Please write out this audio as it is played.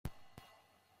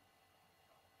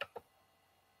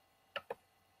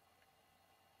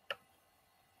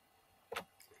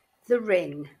The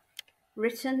Ring,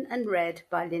 written and read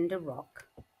by Linda Rock.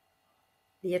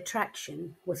 The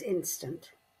attraction was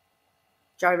instant.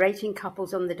 Gyrating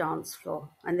couples on the dance floor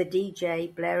and the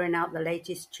DJ blaring out the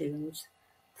latest tunes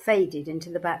faded into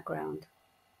the background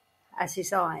as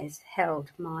his eyes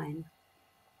held mine.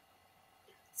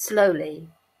 Slowly,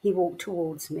 he walked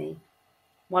towards me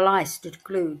while I stood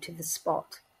glued to the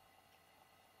spot.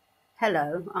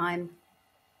 Hello, I'm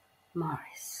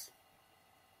Maurice.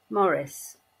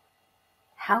 Maurice.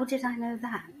 How did I know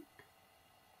that?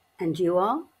 And you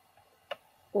are?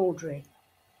 Audrey.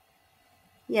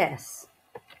 Yes.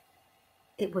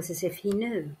 It was as if he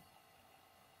knew.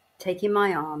 Taking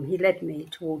my arm, he led me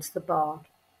towards the bar.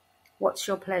 What's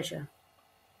your pleasure?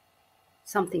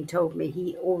 Something told me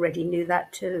he already knew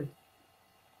that too.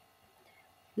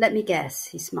 Let me guess,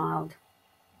 he smiled.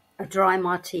 A dry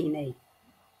martini.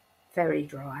 Very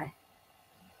dry.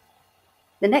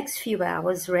 The next few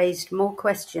hours raised more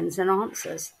questions than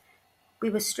answers.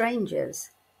 We were strangers,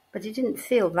 but it didn't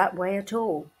feel that way at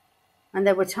all. And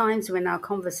there were times when our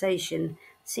conversation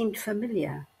seemed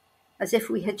familiar, as if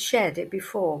we had shared it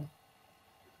before.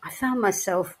 I found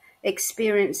myself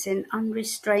experiencing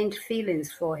unrestrained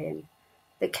feelings for him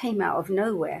that came out of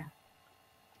nowhere.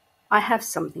 I have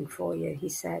something for you, he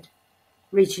said,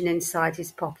 reaching inside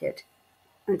his pocket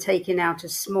and taking out a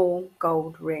small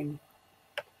gold ring.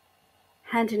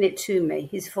 Handing it to me,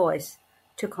 his voice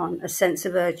took on a sense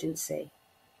of urgency.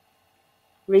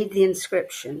 Read the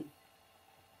inscription.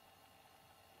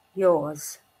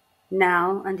 Yours,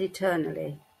 now and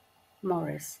eternally,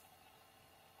 Maurice.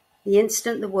 The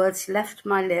instant the words left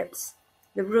my lips,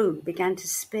 the room began to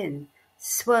spin,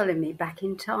 swirling me back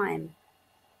in time.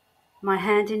 My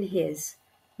hand in his,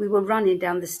 we were running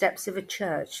down the steps of a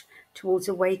church towards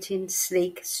a waiting,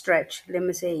 sleek, stretch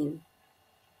limousine.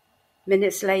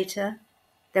 Minutes later,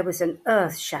 there was an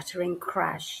earth-shattering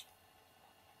crash.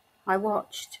 I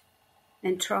watched,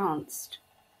 entranced,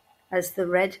 as the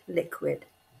red liquid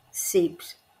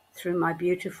seeped through my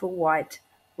beautiful white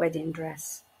wedding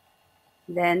dress.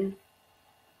 Then,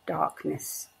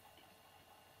 darkness.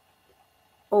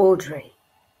 Audrey,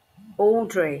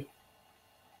 Audrey.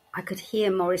 I could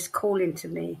hear Maurice calling to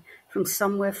me from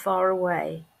somewhere far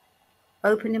away.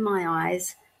 Opening my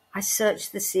eyes, I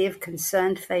searched the sea of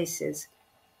concerned faces,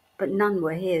 but none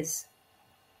were his.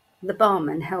 The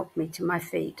barman helped me to my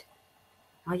feet.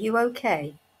 Are you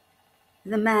okay?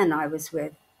 The man I was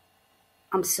with.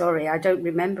 I'm sorry, I don't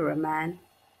remember a man.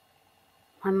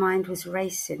 My mind was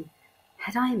racing.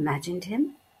 Had I imagined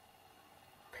him?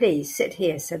 Please sit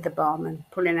here, said the barman,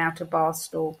 pulling out a bar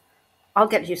stool. I'll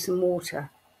get you some water.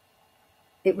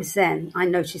 It was then I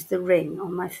noticed the ring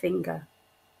on my finger.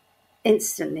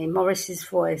 Instantly, Maurice's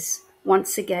voice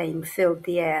once again filled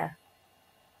the air.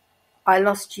 I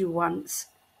lost you once.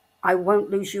 I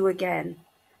won't lose you again.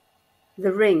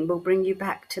 The ring will bring you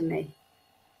back to me.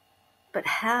 But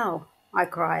how? I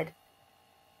cried.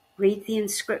 Read the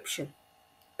inscription.